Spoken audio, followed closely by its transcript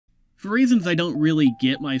For reasons I don't really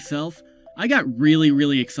get myself, I got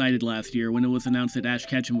really excited last year when it was announced that Ash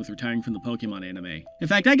Ketchum was retiring from the Pokemon anime. In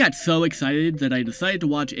fact, I got so excited that I decided to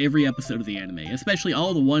watch every episode of the anime, especially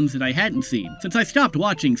all the ones that I hadn't seen, since I stopped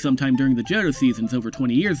watching sometime during the Johto seasons over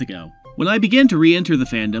 20 years ago. When I began to re-enter the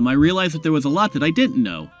fandom, I realized that there was a lot that I didn't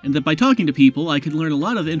know, and that by talking to people, I could learn a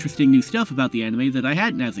lot of interesting new stuff about the anime that I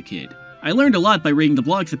hadn't as a kid. I learned a lot by reading the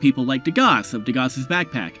blogs of people like Dogasu of Dogasu's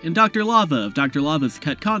Backpack, and Dr. Lava of Dr. Lava's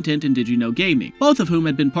Cut Content and Did You Know Gaming, both of whom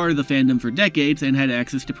had been part of the fandom for decades and had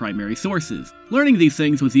access to primary sources. Learning these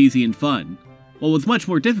things was easy and fun. What was much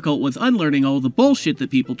more difficult was unlearning all the bullshit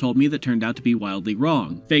that people told me that turned out to be wildly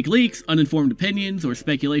wrong. Fake leaks, uninformed opinions, or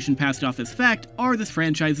speculation passed off as fact are this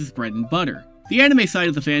franchise's bread and butter. The anime side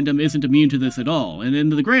of the fandom isn't immune to this at all, and in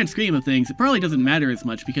the grand scheme of things, it probably doesn't matter as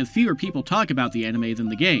much because fewer people talk about the anime than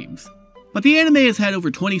the games. But the anime has had over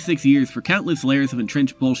 26 years for countless layers of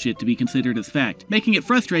entrenched bullshit to be considered as fact, making it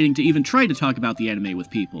frustrating to even try to talk about the anime with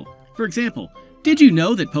people. For example, did you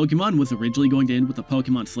know that Pokemon was originally going to end with a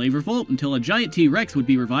Pokemon slave revolt until a giant T-Rex would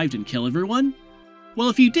be revived and kill everyone? Well,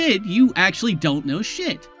 if you did, you actually don't know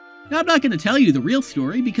shit. Now, I'm not going to tell you the real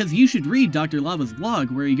story because you should read Dr. Lava's blog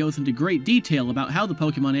where he goes into great detail about how the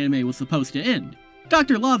Pokemon anime was supposed to end.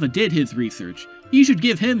 Dr. Lava did his research. You should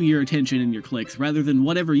give him your attention and your clicks rather than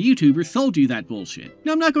whatever YouTuber sold you that bullshit.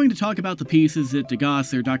 Now, I'm not going to talk about the pieces that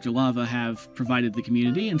Dogasu or Dr. Lava have provided the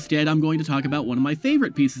community. Instead, I'm going to talk about one of my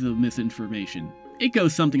favorite pieces of misinformation. It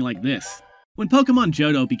goes something like this. When Pokémon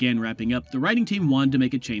Johto began wrapping up, the writing team wanted to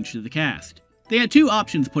make a change to the cast. They had two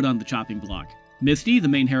options put on the chopping block. Misty, the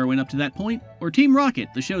main heroine up to that point, or Team Rocket,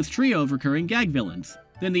 the show's trio of recurring gag villains.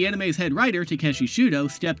 Then the anime's head writer, Takeshi Shudo,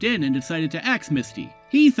 stepped in and decided to axe Misty.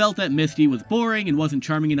 He felt that Misty was boring and wasn't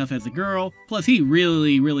charming enough as a girl, plus he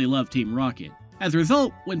really loved Team Rocket. As a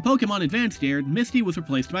result, when Pokemon Advanced aired, Misty was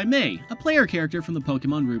replaced by May, a player character from the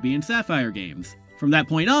Pokemon Ruby and Sapphire games. From that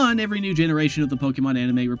point on, every new generation of the Pokemon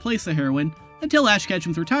anime replaced the heroine, until Ash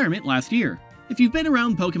Ketchum's retirement last year. If you've been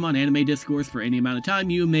around Pokemon anime discourse for any amount of time,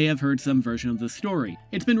 you may have heard some version of this story.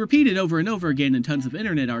 It's been repeated over and over again in tons of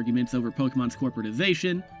internet arguments over Pokemon's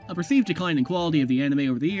corporatization, a perceived decline in quality of the anime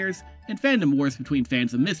over the years, and fandom wars between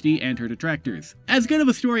fans of Misty and her detractors. As good of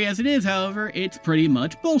a story as it is, however, it's pretty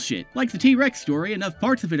much bullshit. Like the T-Rex story, enough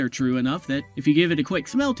parts of it are true enough that if you give it a quick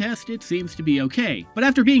smell test, it seems to be okay. But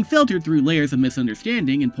after being filtered through layers of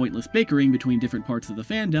misunderstanding and pointless bickering between different parts of the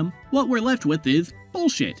fandom, what we're left with is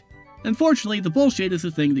bullshit. Unfortunately, the bullshit is a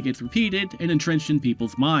thing that gets repeated and entrenched in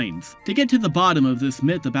people's minds. To get to the bottom of this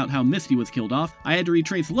myth about how Misty was killed off, I had to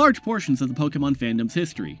retrace large portions of the Pokemon fandom's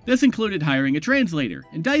history. This included hiring a translator,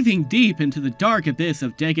 and diving deep into the dark abyss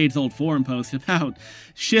of decades-old forum posts about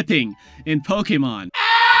shipping in Pokemon.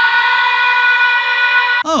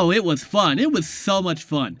 Oh, it was fun. It was so much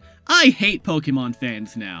fun. I hate Pokemon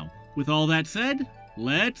fans now. With all that said,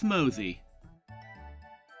 let's mosey.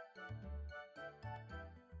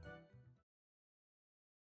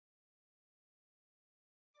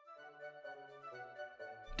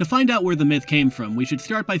 To find out where the myth came from, we should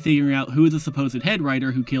start by figuring out who the supposed head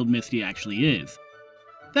writer who killed Misty actually is.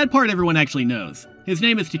 That part everyone actually knows. His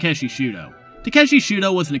name is Takeshi Shudo. Takeshi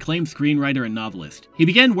Shudo was an acclaimed screenwriter and novelist. He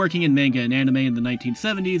began working in manga and anime in the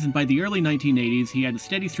 1970s, and by the early 1980s, he had a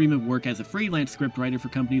steady stream of work as a freelance scriptwriter for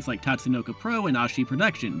companies like Tatsunoko Pro and Ashi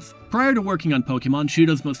Productions. Prior to working on Pokemon,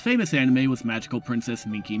 Shudo's most famous anime was Magical Princess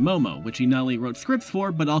Minky Momo, which he not only wrote scripts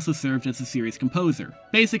for, but also served as a series composer.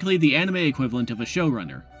 Basically, the anime equivalent of a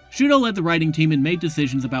showrunner. Shudo led the writing team and made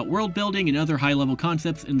decisions about world building and other high-level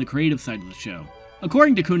concepts in the creative side of the show.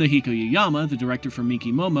 According to Kunihiko Yuyama, the director for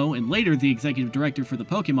Minky Momo and later the executive director for the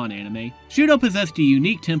Pokemon anime, Shudo possessed a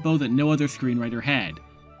unique tempo that no other screenwriter had.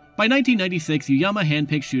 By 1996, Yuyama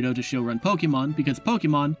handpicked Shudo to showrun Pokemon because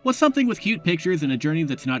Pokemon was something with cute pictures and a journey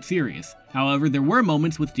that's not serious. However, there were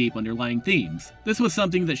moments with deep underlying themes. This was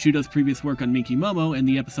something that Shudo's previous work on Minky Momo and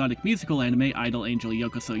the episodic musical anime Idol Angel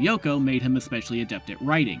Yoko So Yoko made him especially adept at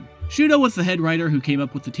writing. Shudo was the head writer who came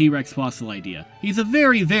up with the T-Rex fossil idea. He's a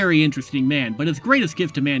very interesting man, but his greatest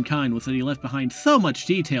gift to mankind was that he left behind so much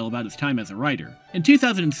detail about his time as a writer. In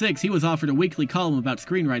 2006, he was offered a weekly column about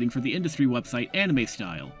screenwriting for the industry website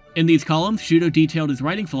AnimeStyle. In these columns, Shudo detailed his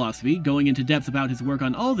writing philosophy, going into depth about his work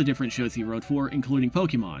on all the different shows he wrote for, including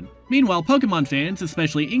Pokemon. Meanwhile, Pokemon fans,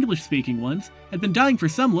 especially English-speaking ones, had been dying for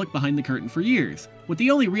some look behind the curtain for years, with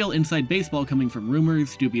the only real inside baseball coming from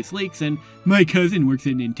rumors, dubious leaks, and "my cousin works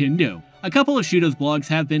at Nintendo." A couple of Shudo's blogs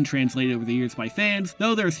have been translated over the years by fans,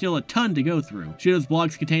 though there is still a ton to go through. Shudo's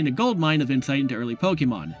blogs contain a goldmine of insight into early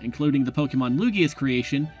Pokemon, including the Pokemon Lugia's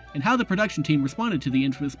creation, and how the production team responded to the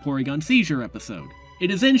infamous Porygon seizure episode. It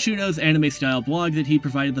is in Shudo's AnimeStyle blog that he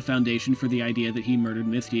provided the foundation for the idea that he murdered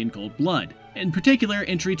Misty in cold blood. In particular,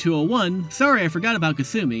 entry 201, Sorry I Forgot About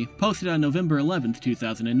Kasumi, posted on November 11,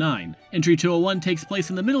 2009. Entry 201 takes place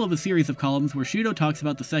in the middle of a series of columns where Shudo talks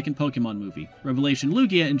about the second Pokemon movie, Revelation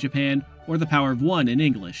Lugia in Japan, or The Power of One in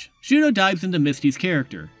English. Shudo dives into Misty's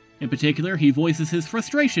character. In particular, he voices his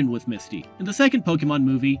frustration with Misty. In the second Pokemon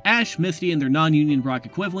movie, Ash, Misty, and their non-Union Rock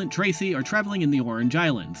equivalent, Tracy, are traveling in the Orange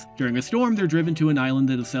Islands. During a storm, they're driven to an island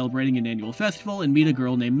that is celebrating an annual festival and meet a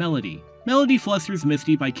girl named Melody. Melody flusters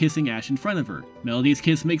Misty by kissing Ash in front of her. Melody's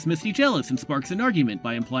kiss makes Misty jealous and sparks an argument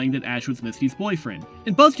by implying that Ash was Misty's boyfriend.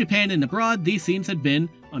 In both Japan and abroad, these scenes had been,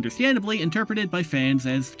 understandably, interpreted by fans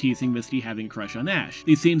as teasing Misty having a crush on Ash.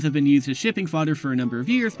 These scenes have been used as shipping fodder for a number of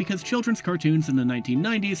years because children's cartoons in the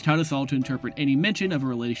 1990s taught us all to interpret any mention of a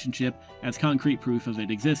relationship as concrete proof of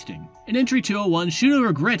it existing. In Entry 201, Shudo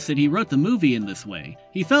regrets that he wrote the movie in this way.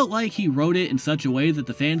 He felt like he wrote it in such a way that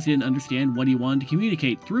the fans didn't understand what he wanted to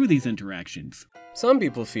communicate through these interactions. Some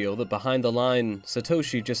people feel that behind the line,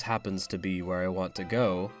 Satoshi just happens to be where I want to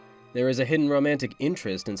go, there is a hidden romantic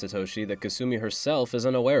interest in Satoshi that Kasumi herself is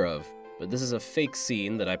unaware of. But this is a fake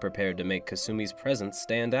scene that I prepared to make Kasumi's presence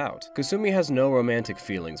stand out. Kasumi has no romantic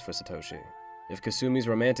feelings for Satoshi. If Kasumi's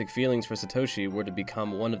romantic feelings for Satoshi were to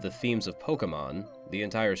become one of the themes of Pokemon, the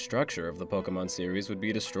entire structure of the Pokemon series would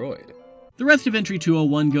be destroyed. The rest of Entry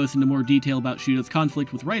 201 goes into more detail about Shudo's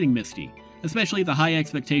conflict with writing Misty, especially the high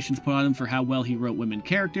expectations put on him for how well he wrote women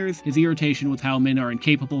characters, his irritation with how men are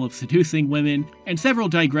incapable of seducing women, and several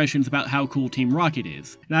digressions about how cool Team Rocket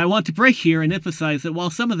is. And I want to break here and emphasize that while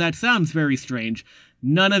some of that sounds very strange,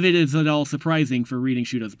 none of it is at all surprising for reading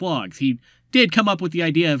Shudo's blogs. He did come up with the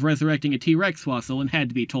idea of resurrecting a T-Rex fossil and had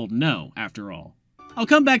to be told no, after all. I'll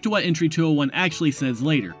come back to what Entry 201 actually says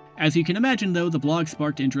later. As you can imagine though, the blog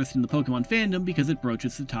sparked interest in the Pokemon fandom because it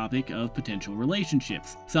broaches the topic of potential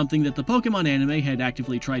relationships, something that the Pokemon anime had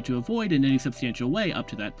actively tried to avoid in any substantial way up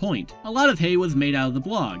to that point. A lot of hay was made out of the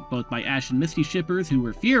blog, both by Ash and Misty shippers who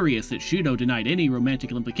were furious that Shudo denied any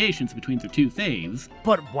romantic implications between their two faves.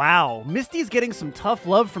 But wow, Misty's getting some tough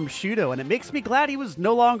love from Shudo, and it makes me glad he was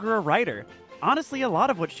no longer a writer. Honestly, a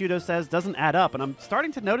lot of what Shudo says doesn't add up, and I'm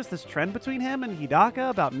starting to notice this trend between him and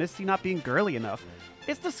Hidaka about Misty not being girly enough.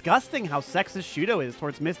 It's disgusting how sexist Shudo is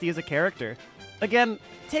towards Misty as a character. Again,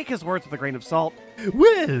 take his words with a grain of salt.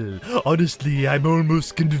 Well, honestly, I'm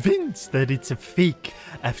almost convinced that it's a fake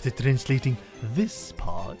after translating this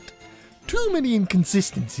part. Too many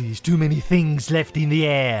inconsistencies, too many things left in the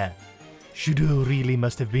air. Shudo really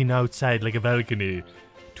must have been outside like a balcony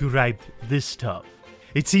to write this stuff.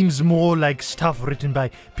 It seems more like stuff written by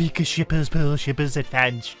Pika shippers, Pearl shippers,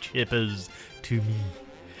 advanced shippers to me.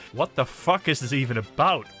 What the fuck is this even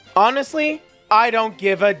about? Honestly, I don't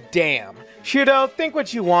give a damn. Shudo, think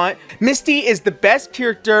what you want. Misty is the best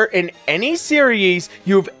character in any series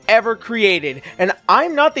you've ever created, and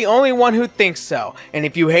I'm not the only one who thinks so. And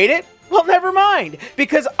if you hate it, well, never mind,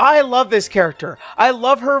 because I love this character. I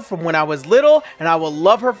love her from when I was little, and I will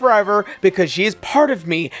love her forever because she is part of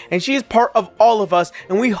me, and she is part of all of us,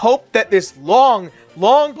 and we hope that this long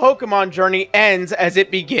Pokemon journey ends as it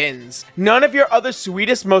begins. None of your other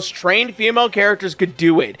sweetest, most trained female characters could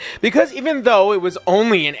do it, because even though it was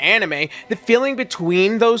only an anime, the feeling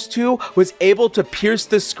between those two was able to pierce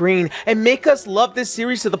the screen and make us love this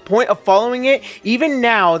series to the point of following it, even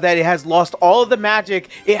now that it has lost all of the magic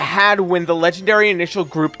it had when the legendary initial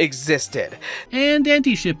group existed. And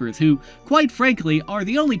anti-shippers, who, quite frankly, are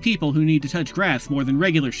the only people who need to touch grass more than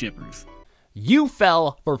regular shippers. You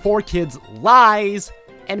fell for 4Kids' lies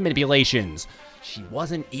and manipulations. She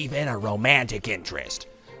wasn't even a romantic interest.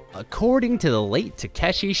 According to the late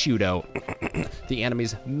Takeshi Shudo, the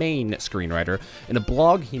anime's main screenwriter, in a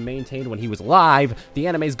blog he maintained when he was alive, the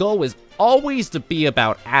anime's goal was always to be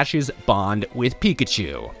about Ash's bond with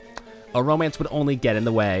Pikachu. A romance would only get in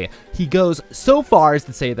the way. He goes so far as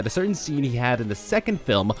to say that a certain scene he had in the second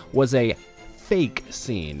film was a fake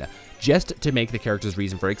scene, just to make the character's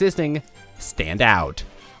reason for existing stand out.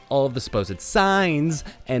 All of the supposed signs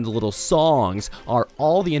and little songs are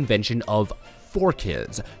all the invention of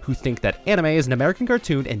 4Kids, who think that anime is an American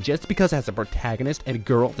cartoon, and just because it has a protagonist and a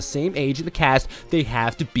girl the same age in the cast, they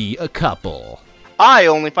have to be a couple. I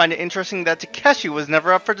only find it interesting that Takeshi was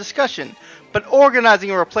never up for discussion, but organizing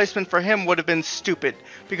a replacement for him would have been stupid,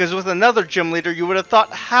 because with another gym leader you would have thought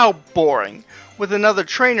how boring. With another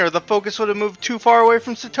trainer, the focus would have moved too far away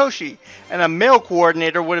from Satoshi, and a male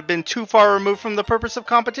coordinator would have been too far removed from the purpose of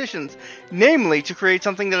competitions, namely to create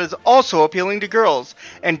something that is also appealing to girls,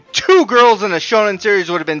 and 2 girls in a shonen series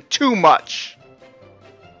would have been too much.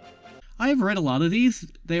 I've read a lot of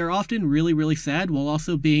these. They are often really sad while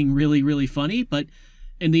also being really funny, but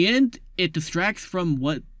In the end, it distracts from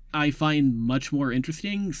what I find much more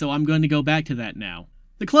interesting, so I'm going to go back to that now.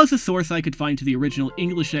 The closest source I could find to the original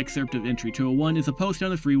English excerpt of Entry 201 is a post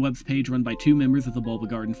on the free webs page run by 2 members of the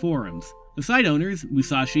Bulbagarden forums. The site owners,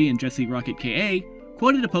 Musashi and Jessierocketka,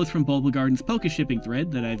 quoted a post from Bulbagarden's Poke shipping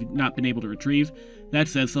thread that I've not been able to retrieve that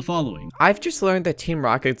says the following. I've just learned that Team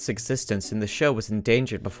Rocket's existence in the show was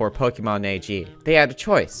endangered before Pokémon AG. They had a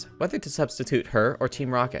choice, whether to substitute her or Team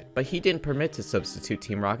Rocket, but he didn't permit to substitute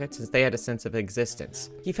Team Rocket since they had a sense of existence.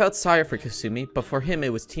 He felt sorry for Kasumi, but for him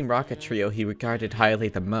it was Team Rocket trio he regarded highly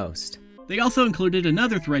the most. They also included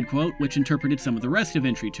another thread quote which interpreted some of the rest of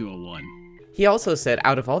Entry 201. He also said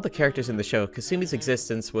out of all the characters in the show, Kasumi's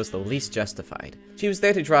existence was the least justified. She was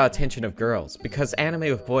there to draw attention of girls, because anime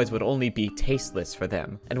with boys would only be tasteless for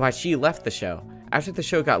them, and why she left the show. After the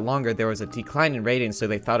show got longer, there was a decline in ratings, so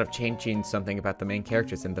they thought of changing something about the main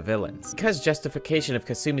characters and the villains. Because justification of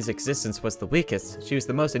Kasumi's existence was the weakest, she was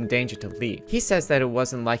the most in danger to leave. He says that it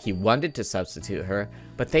wasn't like he wanted to substitute her,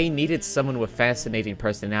 but they needed someone with fascinating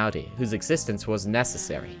personality, whose existence was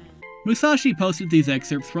necessary. Musashi posted these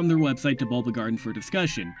excerpts from their website to Bulbagarden for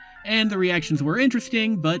discussion, and the reactions were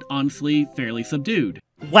interesting, but honestly, fairly subdued.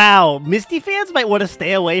 Wow, Misty fans might want to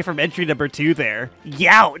stay away from entry number 2 there.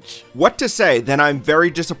 Youch! What to say, then I'm very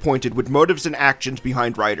disappointed with motives and actions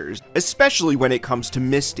behind writers, especially when it comes to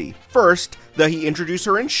Misty. First, that he introduce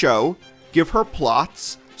her in show, give her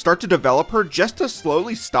plots, start to develop her just to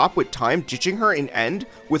slowly stop with time ditching her in end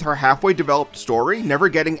with her halfway developed story, never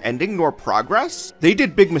getting ending nor progress? They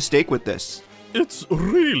did big mistake with this. It's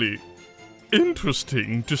really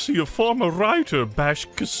interesting to see a former writer bash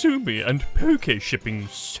Kasumi and Poke shipping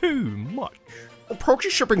so much. Poke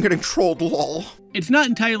shipping getting trolled, lol. It's not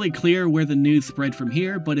entirely clear where the news spread from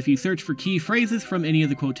here, but if you search for key phrases from any of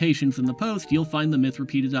the quotations in the post, you'll find the myth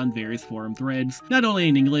repeated on various forum threads, not only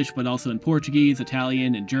in English, but also in Portuguese,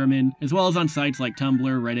 Italian, and German, as well as on sites like Tumblr,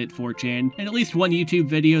 Reddit, 4chan, and at least one YouTube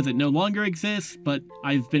video that no longer exists, but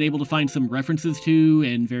I've been able to find some references to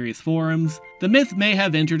in various forums. The myth may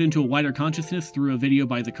have entered into a wider consciousness through a video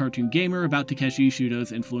by the Cartoon Gamer about Takeshi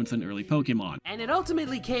Shudo's influence on early Pokemon. And it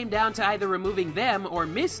ultimately came down to either removing them or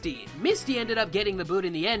Misty. Misty ended up getting the boot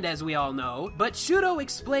in the end, as we all know, but Shudo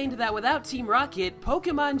explained that without Team Rocket,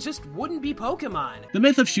 Pokemon just wouldn't be Pokemon. The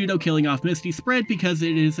myth of Shudo killing off Misty spread because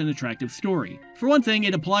it is an attractive story. For one thing,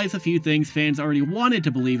 it applies a few things fans already wanted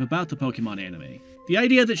to believe about the Pokemon anime. The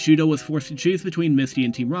idea that Shudo was forced to choose between Misty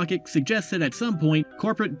and Team Rocket suggests that at some point,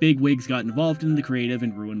 corporate bigwigs got involved in the creative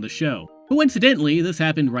and ruined the show. Coincidentally, this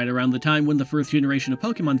happened right around the time when the first generation of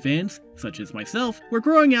Pokemon fans, such as myself, were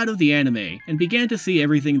growing out of the anime, and began to see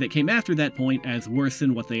everything that came after that point as worse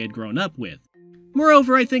than what they had grown up with.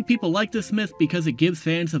 Moreover, I think people like this myth because it gives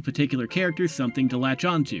fans of particular characters something to latch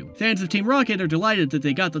onto. Fans of Team Rocket are delighted that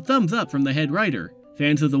they got the thumbs up from the head writer.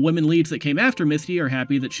 Fans of the women leads that came after Misty are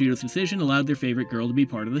happy that Shudo's decision allowed their favorite girl to be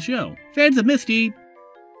part of the show. Fans of Misty,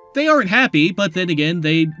 they aren't happy, but then again,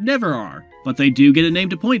 they never are. But they do get a name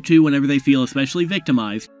to point to whenever they feel especially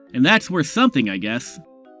victimized, and that's worth something, I guess.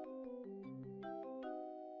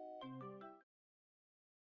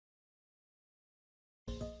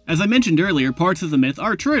 As I mentioned earlier, parts of the myth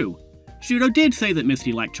are true. Shudo did say that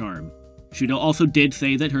Misty lacked charm. Shudo also did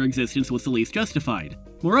say that her existence was the least justified.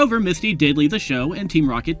 Moreover, Misty did leave the show, and Team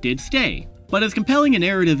Rocket did stay. But as compelling a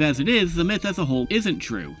narrative as it is, the myth as a whole isn't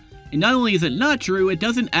true. And not only is it not true, it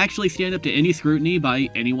doesn't actually stand up to any scrutiny by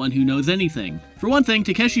anyone who knows anything. For one thing,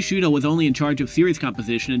 Takeshi Shudo was only in charge of series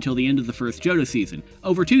composition until the end of the first Johto season,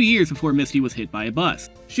 over 2 years before Misty was hit by a bus.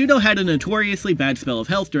 Shudo had a notoriously bad spell of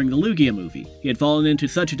health during the Lugia movie. He had fallen into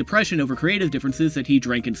such a depression over creative differences that he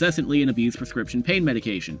drank incessantly and abused prescription pain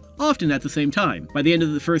medication, often at the same time. By the end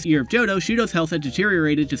of the first year of Johto, Shudo's health had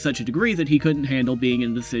deteriorated to such a degree that he couldn't handle being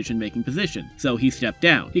in a decision-making position, so he stepped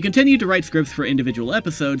down. He continued to write scripts for individual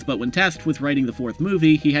episodes, but when tasked with writing the 4th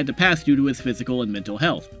movie, he had to pass due to his physical and mental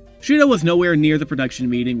health. Shudo was nowhere near the production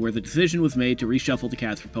meeting where the decision was made to reshuffle the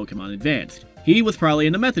cast for Pokémon Advanced. He was probably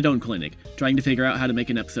in a methadone clinic, trying to figure out how to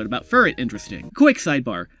make an episode about Furret interesting. Quick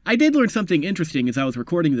sidebar, I did learn something interesting as I was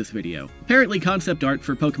recording this video. Apparently concept art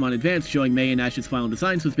for Pokémon Advanced showing May and Ash's final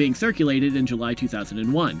designs was being circulated in July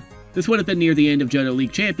 2001. This would have been near the end of Johto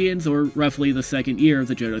League Champions, or roughly the 2nd year of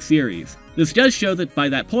the Johto series. This does show that by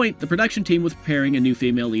that point, the production team was preparing a new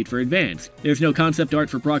female lead for Advanced. There's no concept art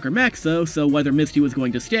for Brock or Max though, so whether Misty was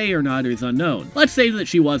going to stay or not is unknown. Let's say that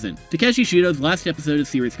she wasn't. Takeshi Shudo's last episode as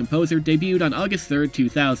series composer debuted on August 3rd,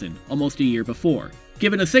 2000, almost a year before.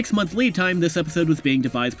 Given a 6-month lead time, this episode was being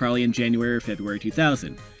devised probably in January or February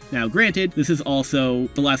 2000. Now granted, this is also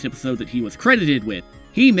the last episode that he was credited with,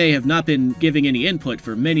 He may have not been giving any input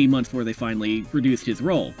for many months before they finally reduced his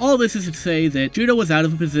role. All this is to say that Shudo was out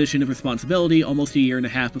of a position of responsibility almost a year and a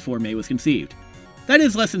half before Mei was conceived. That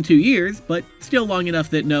is less than 2 years, but still long enough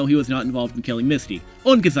that no, he was not involved in killing Misty.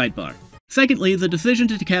 Ungezeitbar. Secondly, the decision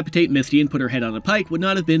to decapitate Misty and put her head on a pike would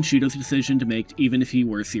not have been Shudo's decision to make even if he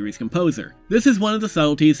were a series composer. This is one of the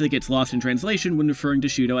subtleties that gets lost in translation when referring to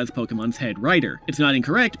Shudo as Pokemon's head writer. It's not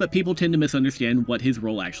incorrect, but people tend to misunderstand what his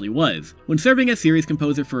role actually was. When serving as series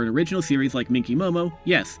composer for an original series like Minky Momo,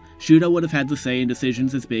 yes, Shudo would have had the say in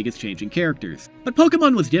decisions as big as changing characters. But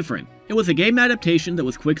Pokemon was different. It was a game adaptation that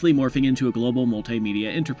was quickly morphing into a global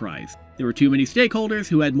multimedia enterprise. There were too many stakeholders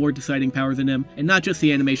who had more deciding power than him, and not just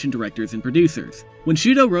the animation directors and producers. When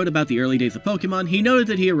Shudo wrote about the early days of Pokemon, he noted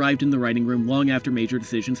that he arrived in the writing room long after major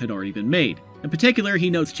decisions had already been made. In particular,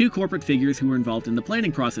 he notes 2 corporate figures who were involved in the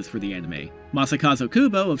planning process for the anime, Masakazu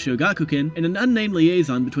Kubo of Shogakukan, and an unnamed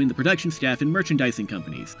liaison between the production staff and merchandising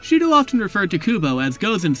companies. Shudo often referred to Kubo as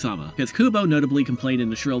Gozen-sama, because Kubo notably complained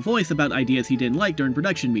in a shrill voice about ideas he didn't like during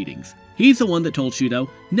production meetings. He's the one that told Shudo,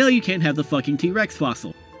 "No, you can't have the fucking T-Rex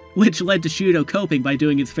fossil," which led to Shudo coping by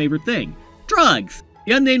doing his favorite thing, drugs!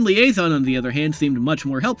 The unnamed liaison, on the other hand, seemed much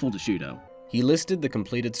more helpful to Shudo. He listed the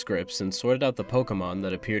completed scripts and sorted out the Pokemon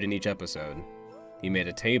that appeared in each episode. He made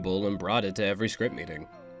a table and brought it to every script meeting.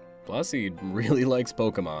 Plus, he really likes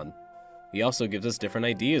Pokemon. He also gives us different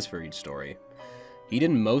ideas for each story. He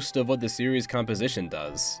did most of what the series composition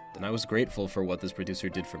does, and I was grateful for what this producer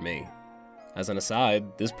did for me. As an aside,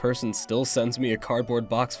 this person still sends me a cardboard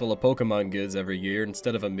box full of Pokemon goods every year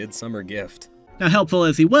instead of a midsummer gift. Now, helpful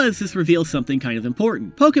as he was, this reveals something kind of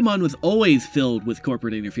important. Pokemon was always filled with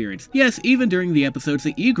corporate interference. Yes, even during the episodes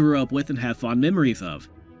that you grew up with and have fond memories of.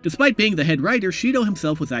 Despite being the head writer, Shudo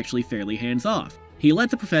himself was actually fairly hands-off. He let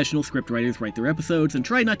the professional scriptwriters write their episodes and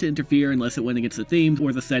tried not to interfere unless it went against the themes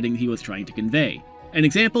or the setting he was trying to convey. An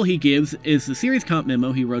example he gives is the series comp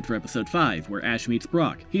memo he wrote for episode 5, where Ash meets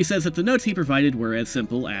Brock. He says that the notes he provided were as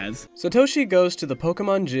simple as, Satoshi goes to the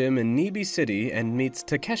Pokemon gym in Nibi City and meets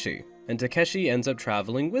Takeshi, and Takeshi ends up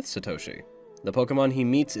traveling with Satoshi. The Pokemon he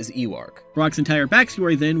meets is Ewark. Brock's entire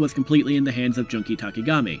backstory then was completely in the hands of Junki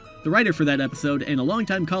Takegami, the writer for that episode and a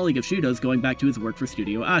longtime colleague of Shudo's going back to his work for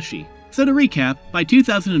Studio Ashi. So to recap, by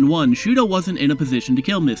 2001, Shudo wasn't in a position to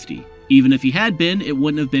kill Misty. Even if he had been, it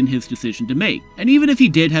wouldn't have been his decision to make. And even if he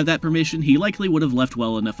did have that permission, he likely would have left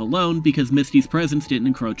well enough alone because Misty's presence didn't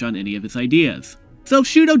encroach on any of his ideas. So if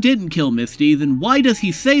Shudo didn't kill Misty, then why does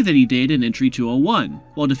he say that he did in Entry 201?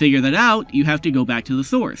 Well, to figure that out, you have to go back to the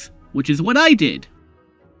source, which is what I did.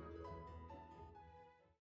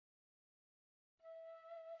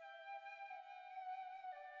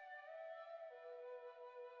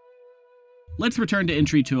 Let's return to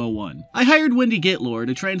Entry 201. I hired Wendy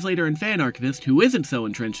Gitlord, a translator and fan archivist who isn't so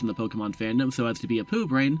entrenched in the Pokemon fandom so as to be a poo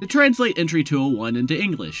brain, to translate Entry 201 into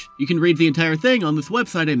English. You can read the entire thing on this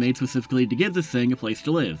website I made specifically to give this thing a place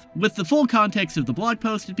to live. With the full context of the blog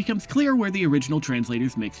post, it becomes clear where the original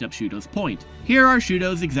translators mixed up Shudo's point. Here are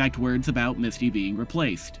Shudo's exact words about Misty being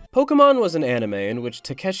replaced. Pokemon was an anime in which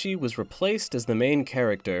Takeshi was replaced as the main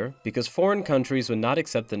character because foreign countries would not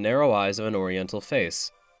accept the narrow eyes of an oriental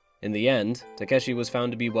face. In the end, Takeshi was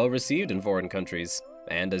found to be well received in foreign countries,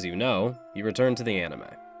 and as you know, he returned to the anime.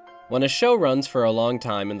 When a show runs for a long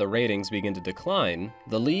time and the ratings begin to decline,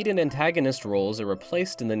 the lead and antagonist roles are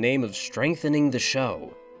replaced in the name of strengthening the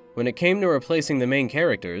show. When it came to replacing the main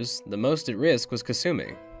characters, the most at risk was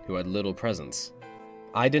Kasumi, who had little presence.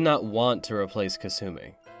 I did not want to replace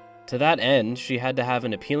Kasumi. To that end, she had to have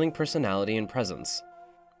an appealing personality and presence.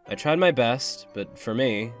 I tried my best, but for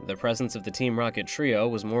me, the presence of the Team Rocket trio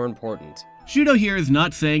was more important. Shudo here is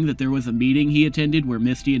not saying that there was a meeting he attended where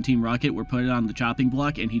Misty and Team Rocket were put on the chopping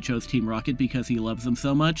block and he chose Team Rocket because he loves them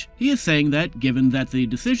so much. He is saying that, given that the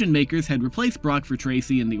decision makers had replaced Brock for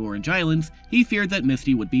Tracy in the Orange Islands, he feared that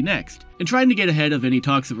Misty would be next. In trying to get ahead of any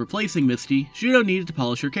talks of replacing Misty, Shudo needed to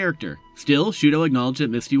polish her character. Still, Shudo acknowledged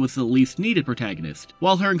that Misty was the least needed protagonist.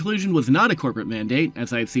 While her inclusion was not a corporate mandate,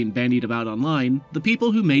 as I've seen bandied about online, the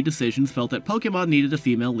people who made decisions felt that Pokemon needed a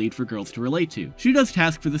female lead for girls to relate to. Shudo's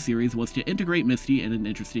task for the series was to integrate Misty in an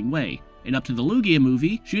interesting way, and up to the Lugia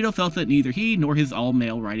movie, Shudo felt that neither he nor his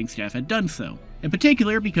all-male writing staff had done so. In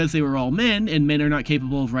particular, because they were all men, and men are not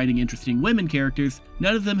capable of writing interesting women characters,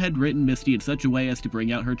 none of them had written Misty in such a way as to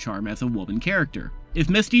bring out her charm as a woman character. If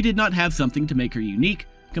Misty did not have something to make her unique,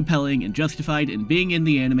 compelling, and justified in being in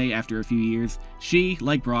the anime after a few years, she,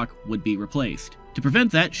 like Brock, would be replaced. To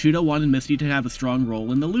prevent that, Shudo wanted Misty to have a strong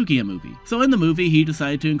role in the Lugia movie. So in the movie, he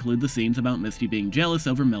decided to include the scenes about Misty being jealous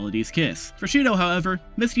over Melody's kiss. For Shudo, however,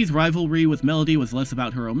 Misty's rivalry with Melody was less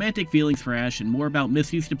about her romantic feelings for Ash and more about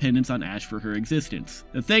Misty's dependence on Ash for her existence.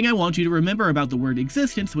 The thing I want you to remember about the word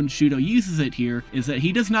existence when Shudo uses it here is that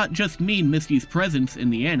he does not just mean Misty's presence in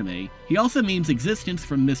the anime, he also means existence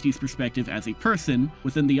from Misty's perspective as a person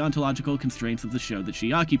within the ontological constraints of the show that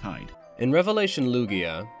she occupied. In Revelation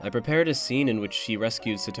Lugia, I prepared a scene in which she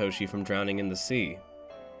rescued Satoshi from drowning in the sea.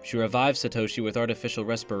 She revives Satoshi with artificial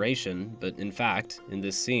respiration, but in fact, in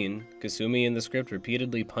this scene, Kasumi in the script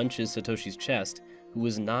repeatedly punches Satoshi's chest, who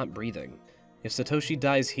is not breathing. If Satoshi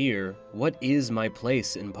dies here, what is my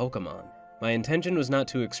place in Pokemon? My intention was not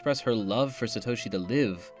to express her love for Satoshi to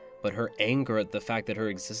live, but her anger at the fact that her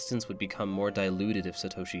existence would become more diluted if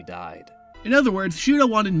Satoshi died. In other words, Shudo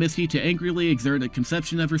wanted Misty to angrily exert a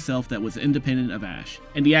conception of herself that was independent of Ash.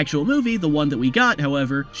 In the actual movie, the one that we got,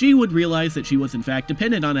 however, she would realize that she was in fact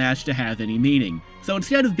dependent on Ash to have any meaning. So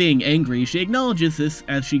instead of being angry, she acknowledges this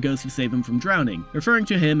as she goes to save him from drowning, referring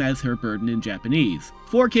to him as her burden in Japanese.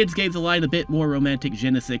 4Kids gave the line a bit more romantic je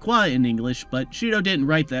ne sais quoi in English, but Shudo didn't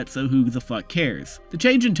write that, so who the fuck cares? The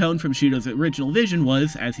change in tone from Shudo's original vision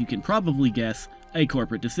was, as you can probably guess, a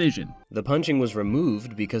corporate decision. The punching was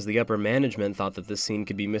removed because the upper management thought that this scene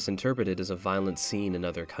could be misinterpreted as a violent scene in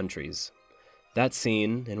other countries. That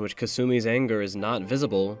scene, in which Kasumi's anger is not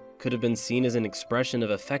visible, could have been seen as an expression of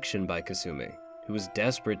affection by Kasumi, who was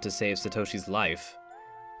desperate to save Satoshi's life.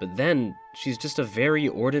 But then, she's just a very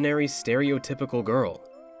ordinary, stereotypical girl.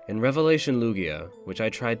 In Revelation Lugia, which I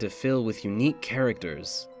tried to fill with unique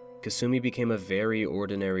characters, Kasumi became a very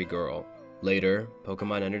ordinary girl. Later,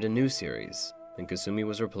 Pokemon entered a new series, and Kasumi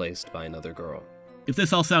was replaced by another girl. If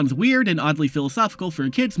this all sounds weird and oddly philosophical for a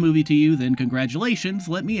kid's movie to you, then congratulations,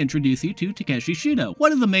 let me introduce you to Takeshi Shudo.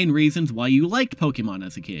 What are the main reasons why you liked Pokemon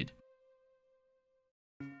as a kid?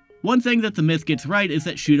 One thing that the myth gets right is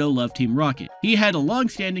that Shudo loved Team Rocket. He had a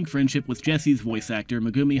long-standing friendship with Jessie's voice actor,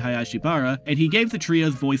 Megumi Hayashibara, and he gave the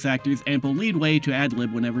trio's voice actors ample leadway to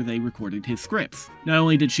ad-lib whenever they recorded his scripts. Not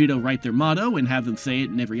only did Shudo write their motto and have them say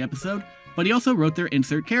it in every episode, but he also wrote their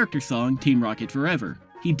insert character song, Team Rocket Forever.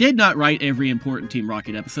 He did not write every important Team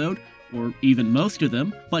Rocket episode, or even most of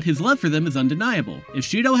them, but his love for them is undeniable. If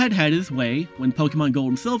Shudo had had his way, when Pokemon Gold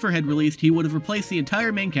and Silver had released, he would have replaced the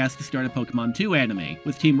entire main cast to start a Pokemon 2 anime,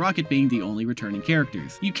 with Team Rocket being the only returning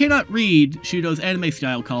characters. You cannot read Shudo's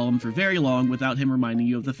AnimeStyle column for very long without him reminding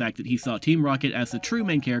you of the fact that he saw Team Rocket as the true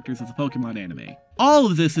main characters of the Pokemon anime. All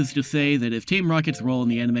of this is to say that if Team Rocket's role in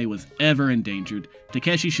the anime was ever endangered,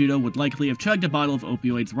 Takeshi Shudo would likely have chugged a bottle of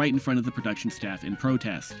opioids right in front of the production staff in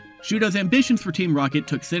protest. Shudo's ambitions for Team Rocket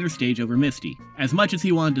took center stage over Misty. As much as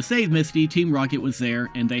he wanted to save Misty, Team Rocket was there,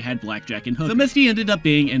 and they had Blackjack and Hooker. So Misty ended up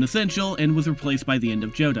being an essential and was replaced by the end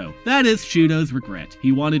of Johto. That is Shudo's regret.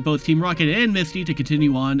 He wanted both Team Rocket and Misty to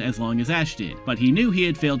continue on as long as Ash did, but he knew he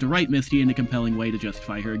had failed to write Misty in a compelling way to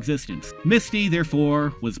justify her existence. Misty,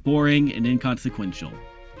 therefore, was boring and inconsequential.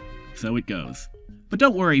 So it goes. But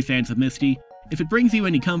don't worry, fans of Misty. If it brings you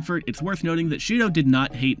any comfort, it's worth noting that Shudo did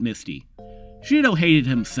not hate Misty. Shudo hated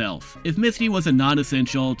himself. If Misty was a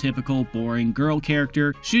non-essential, typical, boring girl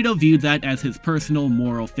character, Shudo viewed that as his personal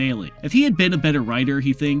moral failing. If he had been a better writer,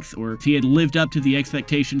 he thinks, or if he had lived up to the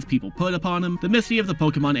expectations people put upon him, the Misty of the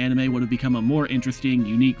Pokemon anime would have become a more interesting,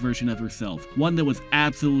 unique version of herself, one that was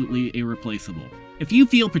absolutely irreplaceable. If you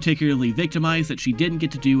feel particularly victimized that she didn't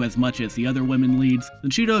get to do as much as the other women leads,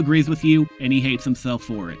 then Shudo agrees with you, and he hates himself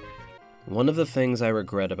for it. One of the things I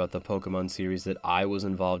regret about the Pokemon series that I was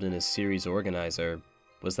involved in as series organizer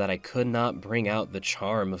was that I could not bring out the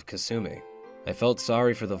charm of Kasumi. I felt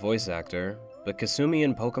sorry for the voice actor, but Kasumi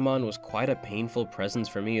in Pokemon was quite a painful presence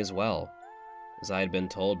for me as well, as I had been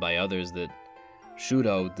told by others that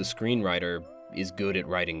Shudo, the screenwriter, is good at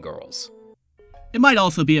writing girls. It might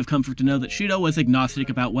also be of comfort to know that Shudo was agnostic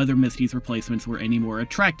about whether Misty's replacements were any more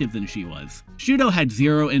attractive than she was. Shudo had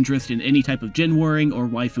zero interest in any type of gen warring or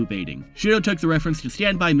waifu baiting. Shudo took the reference to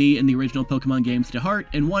Stand By Me in the original Pokemon games to heart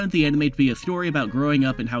and wanted the anime to be a story about growing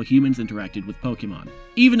up and how humans interacted with Pokemon.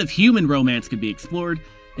 Even if human romance could be explored,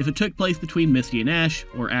 if it took place between Misty and Ash,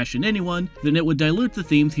 or Ash and anyone, then it would dilute the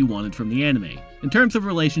themes he wanted from the anime. In terms of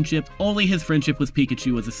relationship, only his friendship with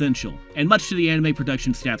Pikachu was essential, and much to the anime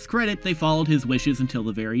production staff's credit, they followed his wishes until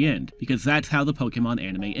the very end, because that's how the Pokemon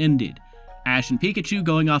anime ended. Ash and Pikachu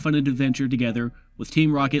going off on an adventure together, with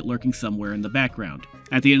Team Rocket lurking somewhere in the background.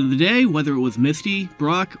 At the end of the day, whether it was Misty,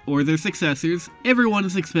 Brock, or their successors, everyone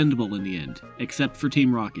is expendable in the end, except for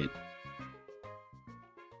Team Rocket.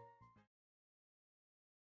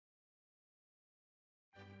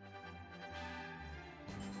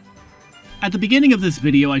 At the beginning of this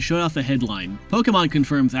video, I showed off the headline, Pokemon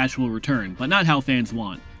confirms Ash will return, but not how fans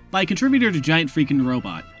want, by a contributor to Giant Freaking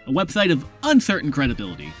Robot, a website of uncertain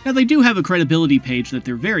credibility. Now, they do have a credibility page that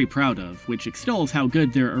they're very proud of, which extols how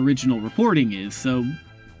good their original reporting is, so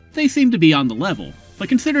they seem to be on the level. But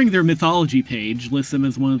considering their mythology page lists them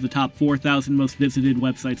as one of the top 4,000 most visited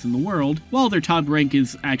websites in the world, while their top rank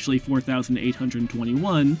is actually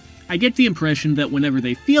 4,821, I get the impression that whenever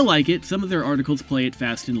they feel like it, some of their articles play it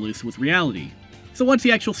fast and loose with reality. So what's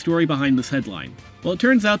the actual story behind this headline? Well, it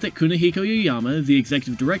turns out that Kunihiko Yuyama, the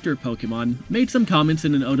executive director of Pokemon, made some comments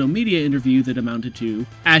in an Odo Media interview that amounted to,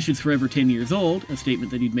 Ash is forever 10 years old, a statement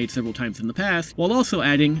that he'd made several times in the past, while also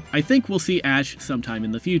adding, I think we'll see Ash sometime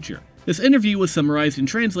in the future. This interview was summarized and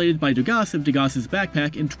translated by Dogasu of Dogasu's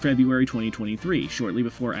Backpack in February 2023, shortly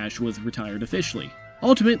before Ash was retired officially.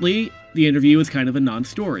 Ultimately, the interview is kind of a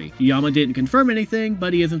non-story. Yuyama didn't confirm anything,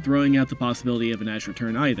 but he isn't throwing out the possibility of an Ash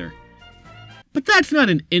return either. But that's not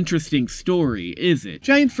an interesting story, is it?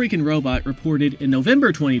 Giant Freaking Robot reported in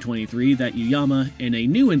November 2023 that Yuyama, in a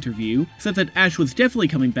new interview, said that Ash was definitely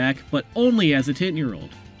coming back, but only as a 10-year-old.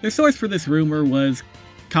 Their source for this rumor was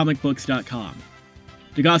comicbooks.com.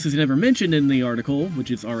 Dogasu's never mentioned in the article,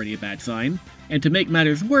 which is already a bad sign, and to make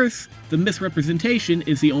matters worse, the misrepresentation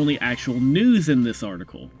is the only actual news in this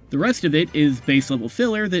article. The rest of it is base-level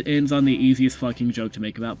filler that ends on the easiest fucking joke to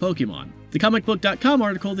make about Pokemon. The comicbook.com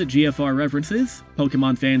article that GFR references,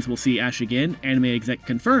 Pokemon fans will see Ash again, anime exec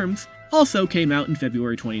confirms, also came out in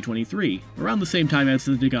February 2023, around the same time as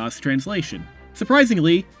the Dogasu translation.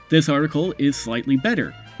 Surprisingly, this article is slightly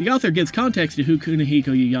better. The author gives context to who Kunihiko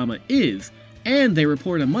Yuyama is, and they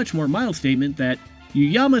report a much more mild statement that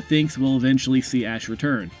Yuyama thinks we'll eventually see Ash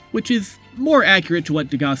return, which is more accurate to what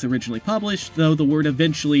Dogasu originally published, though the word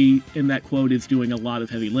eventually in that quote is doing a lot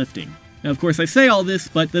of heavy lifting. Now, of course, I say all this,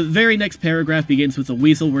 but the very next paragraph begins with a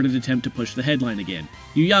weasel-worded attempt to push the headline again.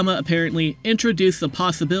 Yuyama apparently introduced the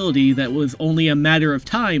possibility that was only a matter of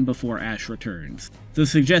time before Ash returns. The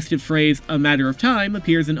suggestive phrase, a matter of time,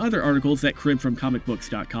 appears in other articles that crib from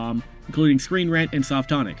comicbooks.com, including Screen Rant and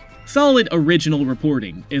Softonic. Solid original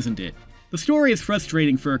reporting, isn't it? The story is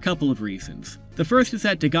frustrating for a couple of reasons. The first is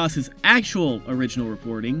that Dogasu's actual original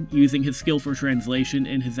reporting, using his skill for translation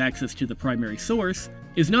and his access to the primary source,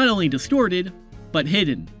 is not only distorted, but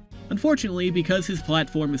hidden. Unfortunately, because his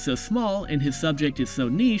platform is so small and his subject is so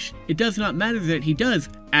niche, it does not matter that he does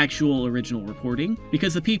actual original reporting,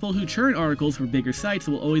 because the people who churn articles for bigger sites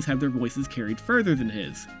will always have their voices carried further than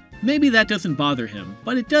his. Maybe that doesn't bother him,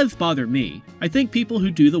 but it does bother me. I think people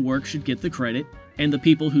who do the work should get the credit, and the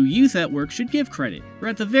people who use that work should give credit, or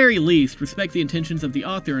at the very least, respect the intentions of the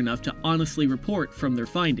author enough to honestly report from their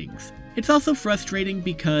findings. It's also frustrating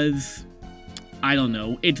because, I don't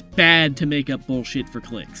know, it's bad to make up bullshit for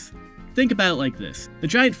clicks. Think about it like this. The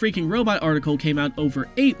Giant Freaking Robot article came out over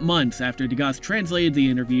 8 months after Dogasu translated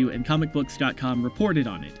the interview and comicbooks.com reported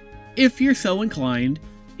on it. If you're so inclined,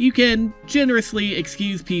 you can generously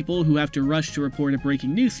excuse people who have to rush to report a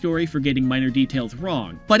breaking news story for getting minor details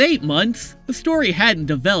wrong. But 8 months? The story hadn't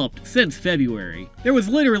developed since February. There was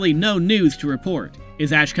literally no news to report.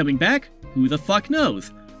 Is Ash coming back? Who the fuck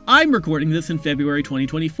knows? I'm recording this in February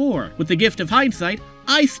 2024. With the gift of hindsight,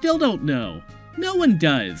 I still don't know. No one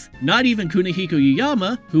does. Not even Kunihiko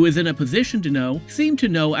Yuyama, who is in a position to know, seemed to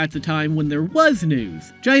know at the time when there was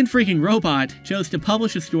news. Giant Freaking Robot chose to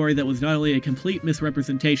publish a story that was not only a complete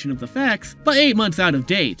misrepresentation of the facts, but 8 months out of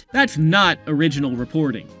date. That's not original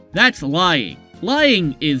reporting. That's lying.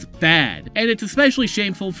 Lying is bad, and it's especially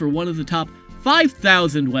shameful for one of the top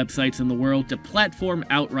 5,000 websites in the world to platform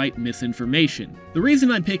outright misinformation. The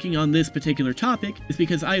reason I'm picking on this particular topic is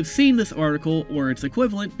because I have seen this article or its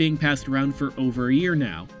equivalent being passed around for over a year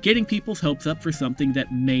now, getting people's hopes up for something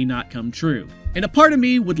that may not come true. And a part of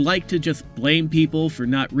me would like to just blame people for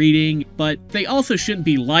not reading, but they also shouldn't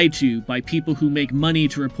be lied to by people who make money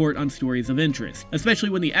to report on stories of interest, especially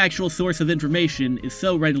when the actual source of information is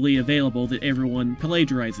so readily available that everyone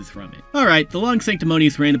plagiarizes from it. Alright, the long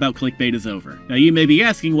sanctimonious rant about clickbait is over. Now you may be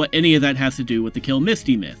asking what any of that has to do with the Kill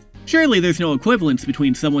Misty myth. Surely there's no equivalence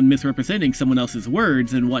between someone misrepresenting someone else's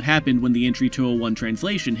words and what happened when the Entry 201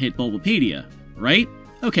 translation hit Bulbapedia, right?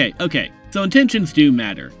 Okay, so intentions do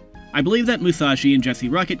matter. I believe that Musashi and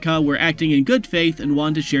Jessierocketka were acting in good faith and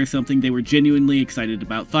wanted to share something they were genuinely excited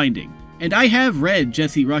about finding. And I have read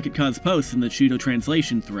Jessierocketka's posts in the Shudo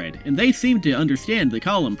translation thread, and they seem to understand the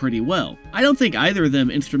column pretty well. I don't think either of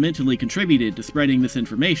them instrumentally contributed to spreading this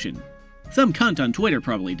information. Some cunt on Twitter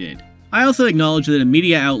probably did. I also acknowledge that a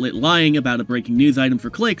media outlet lying about a breaking news item for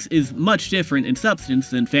clicks is much different in substance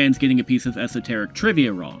than fans getting a piece of esoteric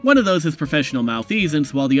trivia wrong. One of those is professional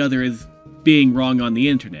malfeasance, while the other is being wrong on the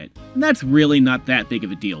internet. And that's really not that big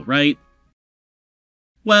of a deal, right?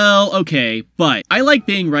 Well, okay, but I like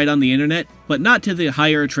being right on the internet, but not to the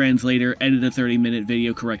hire a translator, edit a 30-minute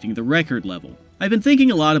video correcting the record level. I've been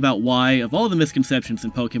thinking a lot about why, of all the misconceptions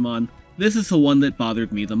in Pokemon, this is the one that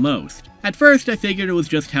bothered me the most. At first, I figured it was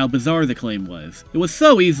just how bizarre the claim was. It was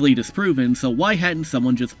so easily disproven, so why hadn't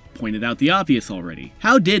someone just pointed out the obvious already?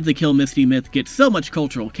 How did the Kill Misty myth get so much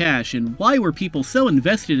cultural cash, and why were people so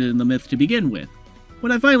invested in the myth to begin with?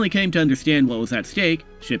 When I finally came to understand what was at stake,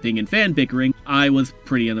 shipping and fan bickering, I was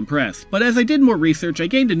pretty unimpressed. But as I did more research, I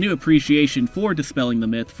gained a new appreciation for dispelling the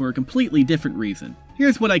myth for a completely different reason.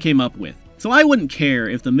 Here's what I came up with. So I wouldn't care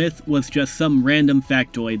if the myth was just some random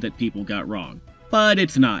factoid that people got wrong. But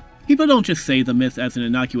it's not. People don't just say the myth as an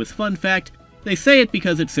innocuous fun fact, they say it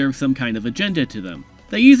because it serves some kind of agenda to them.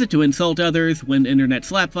 They use it to insult others, win internet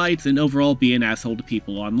slap fights, and overall be an asshole to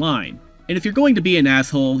people online. And if you're going to be an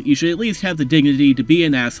asshole, you should at least have the dignity to be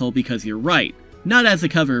an asshole because you're right, not as a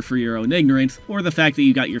cover for your own ignorance, or the fact that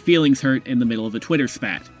you got your feelings hurt in the middle of a Twitter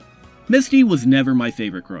spat. Misty was never my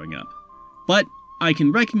favorite growing up, but I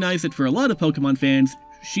can recognize that for a lot of Pokemon fans,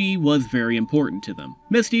 she was very important to them.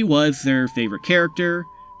 Misty was their favorite character,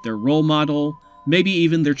 their role model, maybe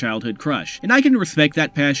even their childhood crush, and I can respect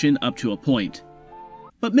that passion up to a point.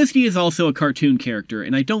 But Misty is also a cartoon character,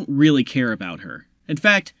 and I don't really care about her. In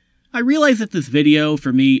fact, I realize that this video,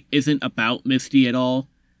 for me, isn't about Misty at all.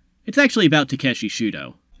 It's actually about Takeshi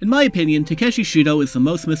Shudo. In my opinion, Takeshi Shudo is the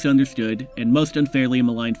most misunderstood and most unfairly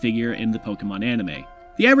maligned figure in the Pokemon anime.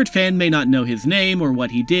 The average fan may not know his name or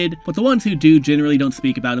what he did, but the ones who do generally don't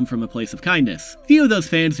speak about him from a place of kindness. Few of those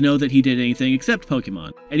fans know that he did anything except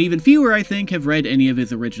Pokemon, and even fewer, I think, have read any of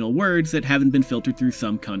his original words that haven't been filtered through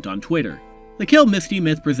some cunt on Twitter. The Kill Misty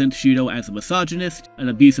myth presents Shudo as a misogynist, an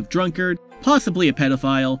abusive drunkard, possibly a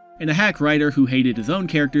pedophile, and a hack writer who hated his own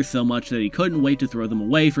characters so much that he couldn't wait to throw them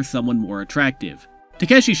away for someone more attractive.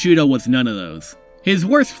 Takeshi Shudo was none of those. His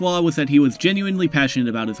worst flaw was that he was genuinely passionate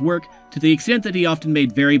about his work, to the extent that he often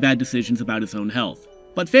made very bad decisions about his own health.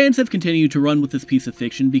 But fans have continued to run with this piece of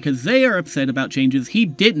fiction because they are upset about changes he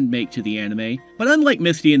didn't make to the anime, but unlike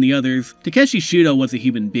Misty and the others, Takeshi Shudo was a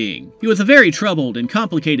human being. He was a very troubled and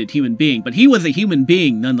complicated human being, but he was a human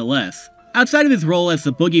being nonetheless. Outside of his role as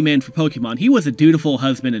the boogeyman for Pokemon, he was a dutiful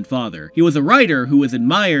husband and father. He was a writer who was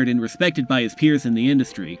admired and respected by his peers in the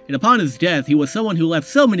industry, and upon his death, he was someone who left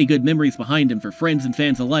so many good memories behind him for friends and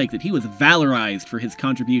fans alike that he was valorized for his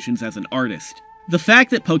contributions as an artist. The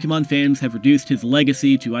fact that Pokemon fans have reduced his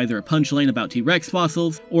legacy to either a punchline about T-Rex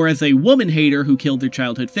fossils, or as a woman hater who killed their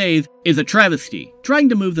childhood fave, is a travesty. Trying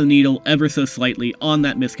to move the needle ever so slightly on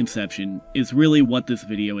that misconception is really what this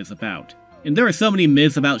video is about. And there are so many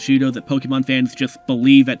myths about Shudo that Pokemon fans just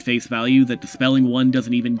believe at face value that dispelling one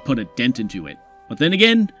doesn't even put a dent into it. But then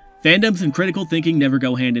again, fandoms and critical thinking never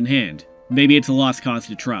go hand in hand. Maybe it's a lost cause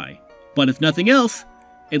to try. But if nothing else,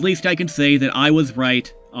 at least I can say that I was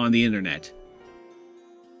right on the internet.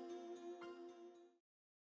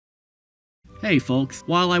 Hey folks,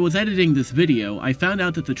 while I was editing this video, I found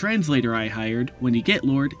out that the translator I hired, Winnie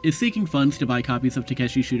Getlord, is seeking funds to buy copies of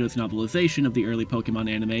Takeshi Shudo's novelization of the early Pokemon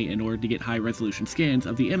anime in order to get high-resolution scans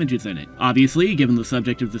of the images in it. Obviously, given the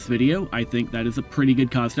subject of this video, I think that is a pretty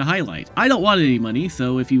good cause to highlight. I don't want any money,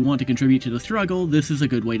 so if you want to contribute to the struggle, this is a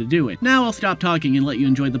good way to do it. Now I'll stop talking and let you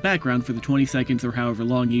enjoy the background for the 20 seconds or however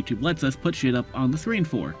long YouTube lets us put shit up on the screen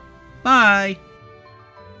for. Bye!